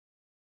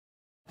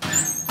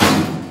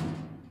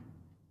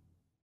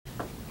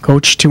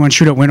Coach, 2-1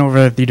 shootout win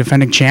over the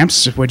defending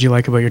champs. What did you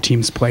like about your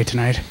team's play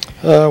tonight?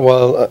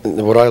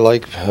 What I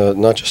like,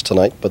 not just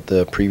tonight, but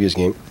the previous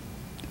game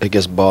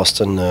against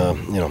Boston,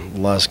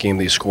 last game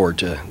they scored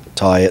to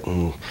tie it,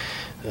 and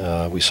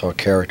we saw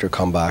character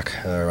come back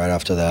right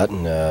after that,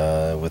 and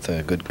with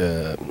a good,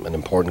 an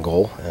important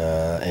goal.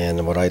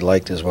 And what I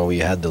liked is when we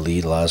had the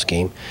lead last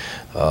game,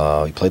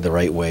 we played the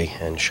right way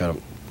and shut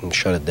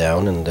it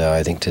down. And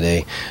I think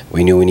today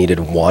we knew we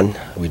needed one.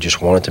 We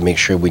just wanted to make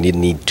sure we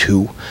didn't need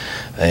two.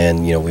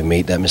 And we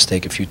made that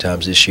mistake a few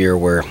times this year,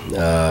 where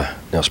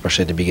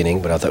especially at the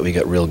beginning. But I thought we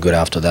got real good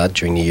after that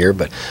during the year.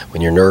 But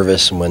when you're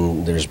nervous and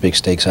when there's big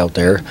stakes out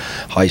there,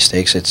 high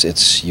stakes,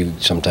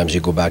 sometimes you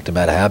go back to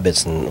bad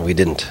habits, and we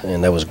didn't.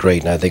 And that was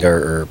great. And I think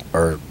our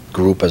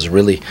group has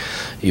really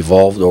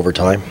evolved over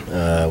time.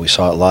 We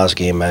saw it last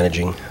game,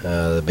 managing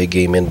the big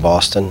game in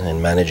Boston,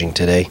 and managing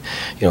today.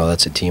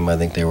 That's a team, I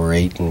think they were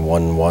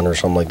 8-1 or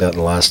something like that in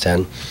the last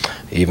 10,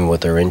 even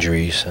with their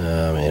injuries.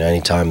 And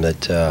any time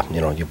that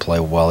you play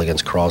well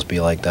against Crosby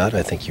like that,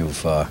 I think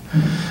you've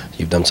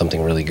done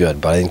something really good.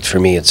 But I think for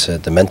me, it's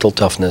the mental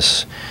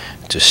toughness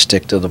to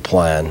stick to the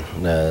plan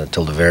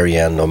till the very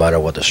end, no matter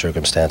what the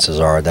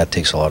circumstances are. That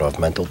takes a lot of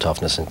mental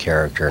toughness and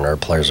character, and our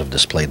players have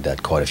displayed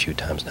that quite a few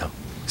times now.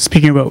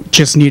 Speaking about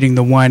just needing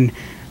the one,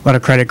 a lot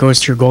of credit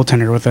goes to your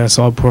goaltender with a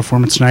solid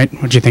performance tonight.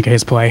 What did you think of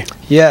his play?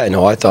 Yeah,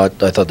 I thought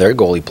their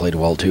goalie played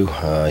well too.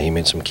 He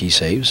made some key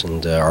saves,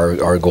 and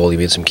our goalie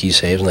made some key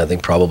saves, and I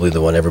think probably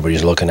the one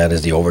everybody's looking at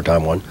is the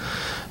overtime one.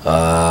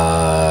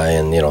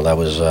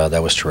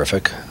 That was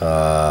terrific,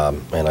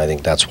 and I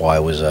think that's why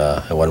it was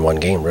a 1-1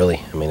 game.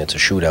 Really, I mean, it's a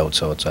shootout,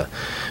 so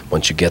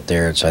once you get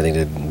there, I think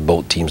that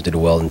both teams did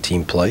well in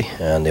team play,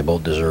 and they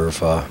both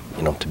deserve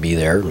to be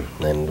there.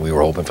 And we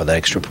were hoping for that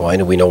extra point,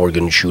 and we know we're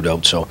going to shoot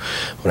out. So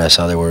when I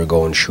saw they were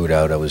going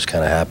shootout, I was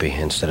kind of happy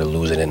instead of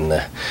losing in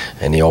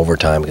the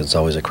overtime, because it's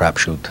always a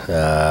crapshoot.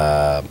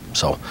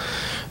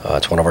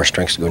 It's one of our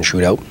strengths to go and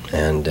shoot out,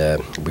 and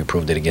we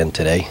proved it again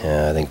today.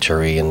 I think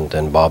Terry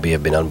and Bobby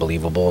have been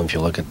unbelievable. And if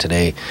you look at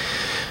today,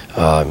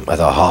 I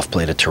thought Hoff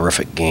played a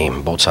terrific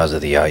game, both sides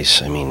of the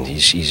ice. I mean,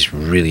 he's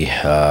really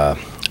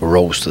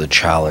rose to the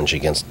challenge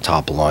against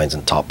top lines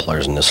and top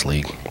players in this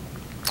league,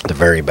 the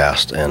very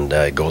best, and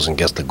goes and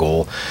gets the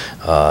goal.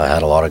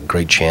 Had a lot of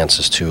great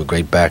chances too,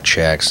 great back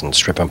checks and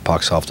stripping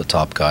pucks off the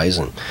top guys,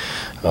 and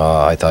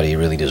I thought he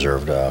really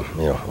deserved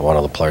one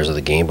of the players of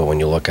the game. But when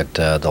you look at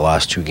the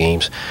last two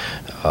games,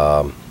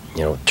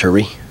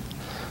 Terry,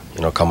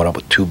 coming up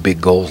with two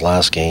big goals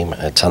last game,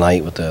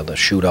 tonight with the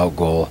shootout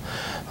goal,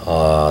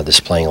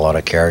 displaying a lot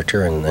of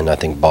character, and I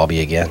think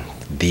Bobby again,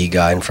 the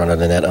guy in front of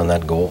the net on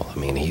that goal. I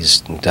mean, he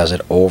does it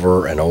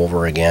over and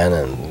over again,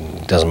 and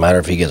it doesn't matter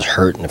if he gets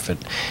hurt and if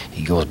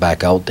he goes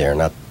back out there,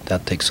 and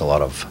that takes a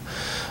lot of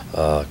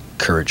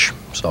courage.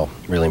 So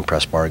really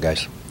impressed by our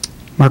guys.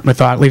 Mark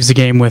Mathot leaves the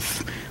game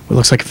with what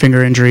looks like a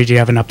finger injury. Do you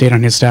have an update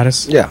on his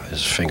status? Yeah,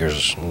 his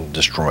finger's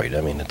destroyed.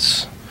 I mean,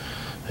 it's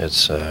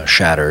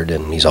shattered,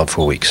 and he's out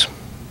for weeks.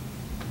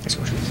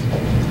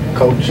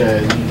 Coach,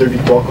 2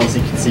 victoires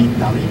consécutives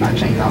dans des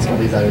matchs intenses pour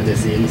des allures de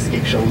série, c'est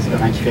quelque chose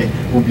vraiment qui fait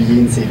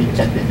oublier une série de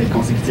 4 défaites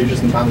consécutives.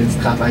 Juste nous parler du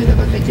travail de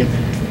votre équipe,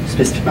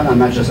 spécifiquement dans le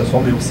match de ce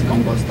soir, mais aussi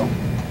contre Boston.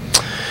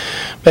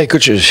 Ben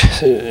écoute,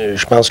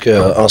 je pense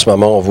qu'en ce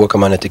moment, on voit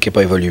comment notre équipe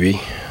a évolué.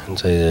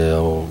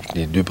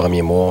 Les 2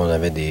 premiers mois, on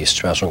avait des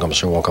situations comme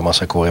ça où on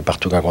commençait à courir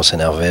partout quand on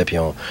s'énervait, puis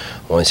on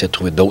essayait de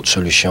trouver d'autres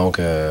solutions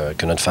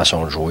que notre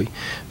façon de jouer.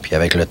 Puis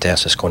avec le temps,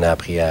 c'est ce qu'on a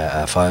appris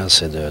à faire,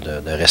 c'est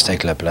de rester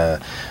avec le plan.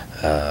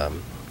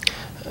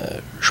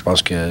 Je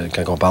pense que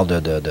quand on parle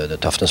de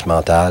toughness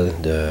mentale,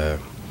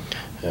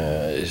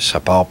 ça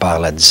part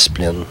par la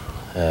discipline.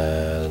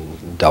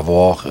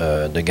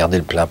 De garder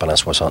le plan pendant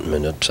 60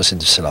 minutes. Puis ça, c'est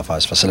difficile à faire.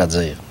 C'est facile à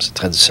dire. C'est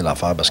très difficile à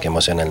faire parce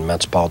qu'émotionnellement,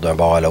 tu pars d'un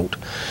bord à l'autre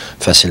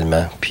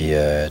facilement, puis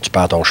tu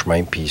perds ton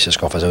chemin, puis c'est ce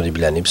qu'on faisait au début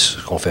de l'année, puis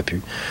c'est ce qu'on fait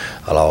plus.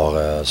 Alors,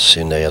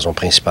 c'est une des raisons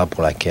principales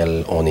pour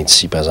laquelle on est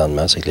ici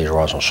présentement, c'est que les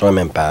joueurs sont sur la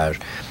même page.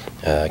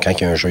 Quand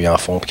il y a un jeu, ils en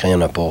font, puis quand il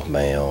n'y en a pas,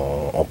 ben,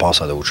 on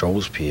passe à d'autres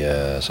choses, puis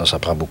ça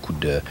prend beaucoup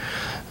de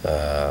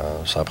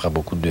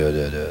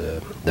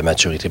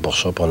maturité pour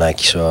ça, puis on a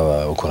acquis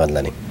ça au courant de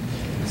l'année.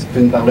 Tu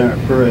peux nous parler un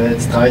peu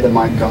du travail de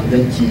Mike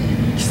Condon qui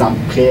semble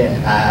prêt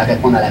à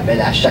répondre à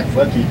l'appel à chaque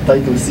fois, puis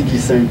peut-être aussi qu'il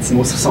sait un petit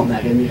mot sur son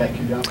arrêt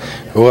miraculeux.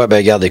 Ouais, ben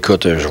regarde,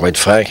 écoute, je vais être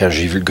franc, quand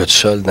j'ai vu le gars tout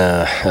seul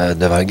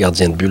devant le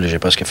gardien de but, j'ai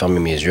presque fermé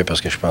mes yeux parce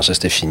que je pensais que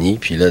c'était fini.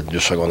 Puis là, 2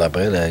 secondes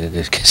après,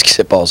 qu'est-ce qui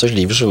s'est passé? Je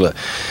l'ai vu sur la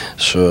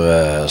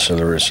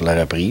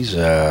reprise.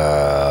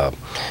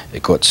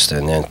 Écoute,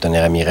 c'était un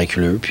arrêt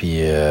miraculeux,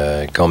 puis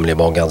comme les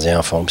bons gardiens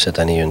en font, puis cette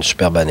année, une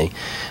superbe année.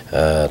 Tu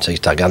sais,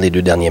 tu regardes les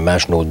 2 derniers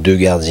matchs, nos 2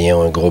 gardiens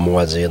ont un gros mot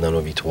à dire dans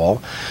nos victoires.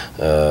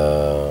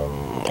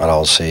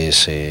 Alors,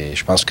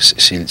 je pense que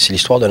c'est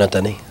l'histoire de notre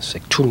année. C'est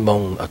que tout le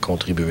monde a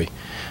contribué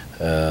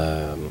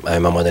à un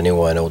moment donné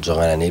ou à un autre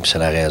durant l'année, puis c'est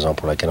la raison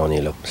pour laquelle on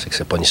est là. C'est que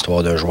c'est pas une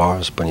histoire d'un joueur,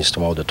 c'est pas une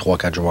histoire de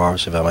 3-4 joueurs,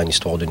 c'est vraiment une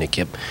histoire d'une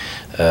équipe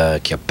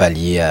qui a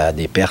pallié à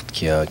des pertes,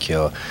 qui a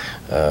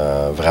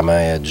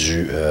vraiment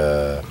dû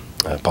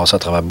passé à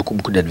travers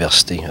beaucoup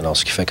d'adversités. Alors,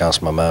 ce qui fait qu'en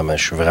ce moment,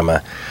 je suis vraiment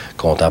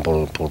content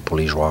pour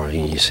les joueurs.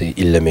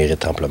 Ils le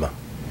méritent amplement.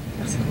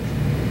 Merci.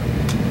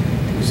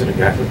 Losing a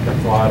guy with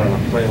McLeod on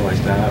a play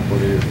like that,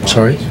 what are your thoughts?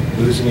 Sorry?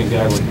 Losing a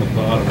guy with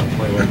McLeod on a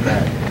play like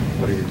that,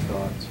 what are your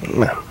thoughts?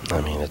 No,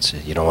 I mean,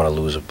 you don't want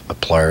to lose a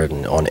player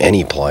on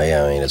any play.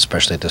 I mean,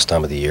 especially at this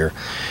time of the year.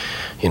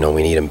 You know,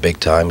 we need him big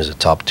time. He's a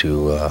top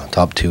two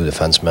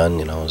defenseman.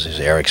 You know, he's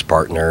Eric's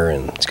partner,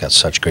 and he's got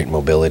such great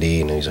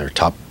mobility, and he's our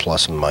top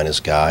plus and minus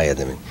guy. I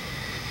mean,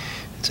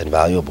 it's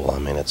invaluable. I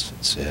mean,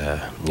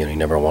 you know, you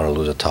never want to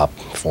lose a top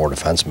 4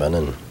 defenseman,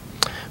 and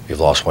we've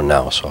lost one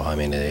now. So I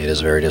mean, it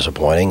is very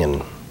disappointing,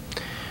 and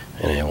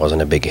it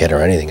wasn't a big hit or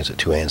anything. It's a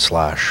 2-hand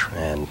slash,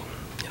 and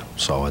you know,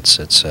 so it's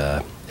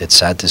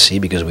sad to see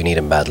because we need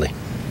him badly.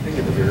 I think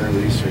at the very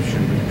least there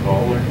shouldn't be a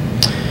call or.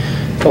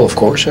 Well, of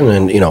course,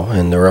 and you know,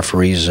 and the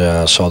referees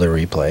saw the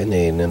replay, and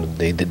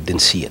they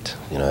didn't see it.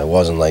 You know, it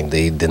wasn't like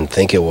they didn't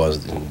think it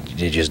was;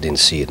 they just didn't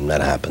see it, and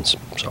that happens.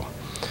 So,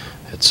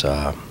 it's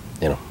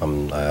you know,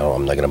 I'm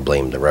not going to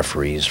blame the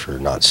referees for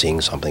not seeing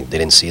something. They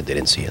didn't see it; they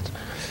didn't see it.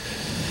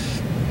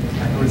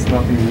 I know it's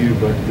nothing new,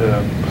 but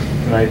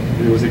tonight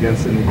it was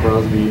against Sidney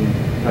Crosby.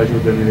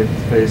 Patrick eliminated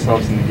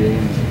face-offs in the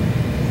game.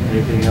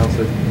 Anything else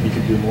that he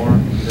could do more?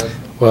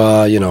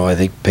 Well, you know, I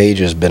think Page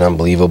has been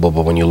unbelievable,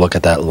 but when you look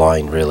at that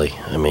line, really,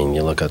 I mean,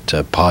 you look at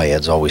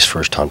Payet's always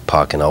first on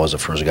puck and always the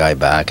first guy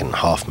back, and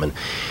Hoffman,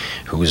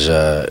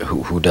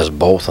 who does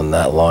both on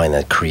that line,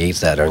 that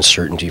creates that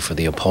uncertainty for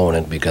the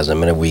opponent, because the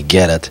minute we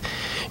get it,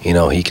 you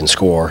know, he can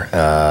score,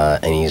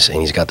 and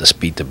he's got the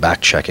speed to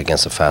back check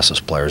against the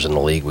fastest players in the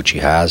league, which he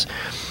has.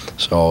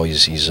 So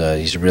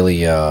he's really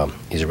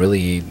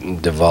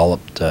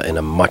developed in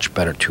a much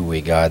better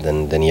two-way guy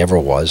than he ever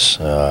was.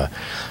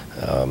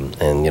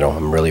 And you know,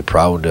 I'm really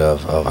proud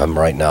of him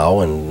right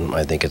now, and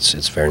I think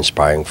it's very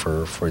inspiring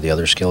for the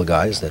other skill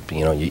guys that,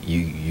 you know,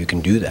 you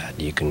can do that.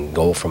 You can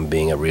go from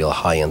being a real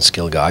high-end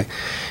skill guy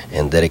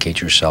and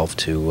dedicate yourself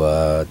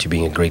to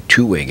being a great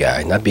two-way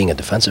guy, not being a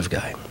defensive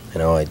guy. You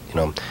know, I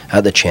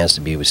had the chance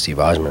to be with Steve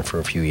Eisman for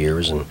a few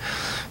years, and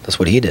that's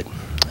what he did.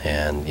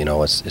 And you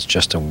know, it's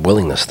just a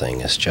willingness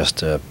thing. It's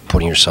just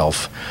putting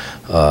yourself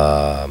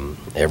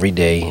every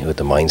day with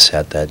the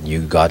mindset that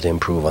you got to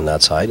improve on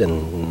that side,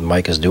 and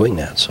Mike is doing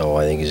that. So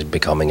I think he's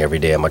becoming every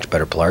day a much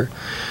better player,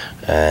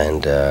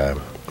 and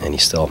he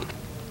still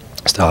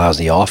has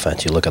the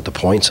offense. You look at the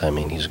points. I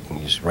mean,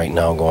 he's right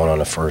now going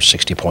on a first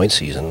 60-point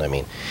season. I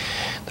mean,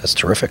 that's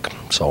terrific.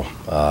 So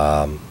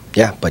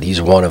yeah, but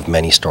he's one of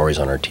many stories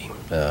on our team.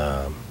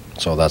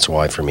 So that's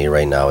why for me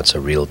right now it's a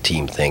real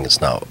team thing. It's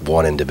not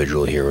one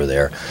individual here or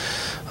there.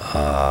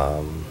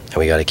 And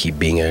we got to keep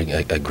being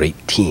a great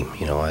team.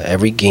 You know,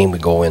 every game we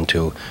go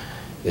into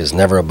is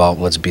never about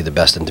let's be the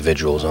best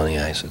individuals on the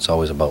ice. It's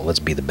always about let's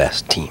be the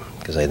best team.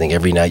 Because I think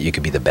every night you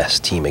could be the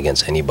best team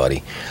against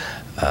anybody,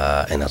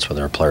 and that's what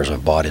our players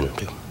have bought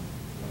into.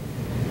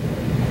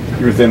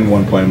 You're within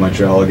 1 point of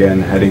Montreal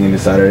again, heading into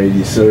Saturday. Do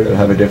you still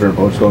have a different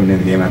approach going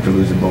into the game after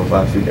losing both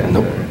last weekend?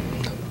 Nope.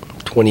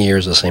 20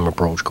 years the same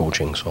approach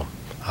coaching, so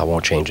I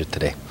won't change it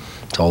today.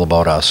 It's all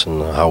about us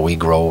and how we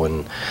grow,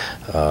 and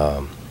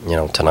you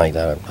know, tonight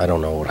I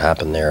don't know what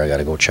happened there. I got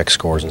to go check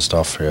scores and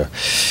stuff.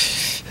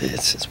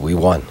 We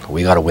won.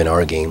 We got to win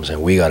our games,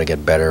 and we got to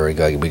get better. We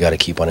got to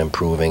keep on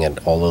improving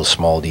at all those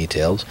small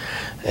details,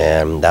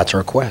 and that's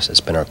our quest. It's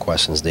been our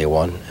quest since day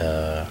one.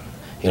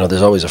 You know,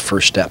 there's always a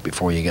first step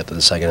before you get to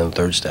the second and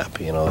third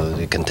step. You know,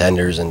 the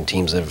contenders and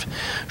teams have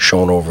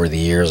shown over the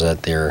years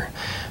that they're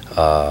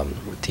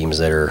teams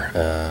that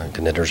are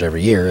contenders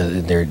every year.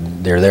 They're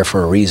there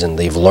for a reason.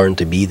 They've learned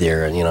to be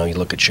there. And you know, you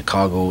look at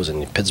Chicago's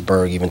and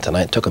Pittsburgh. Even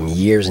tonight, it took them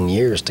years and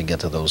years to get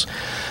to those,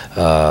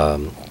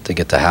 to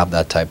get to have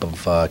that type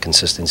of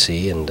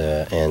consistency.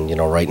 And you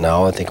know, right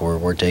now, I think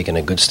we're taking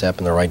a good step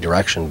in the right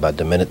direction. But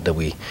the minute that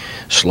we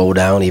slow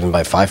down, even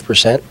by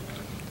 5%.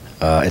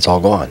 It's all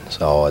gone.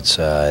 So it's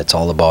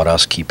all about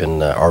us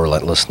keeping our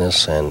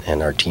relentlessness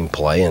and our team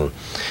play and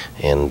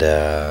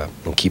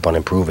keep on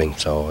improving.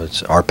 So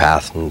it's our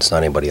path, and it's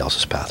not anybody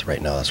else's path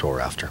right now. That's what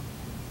we're after.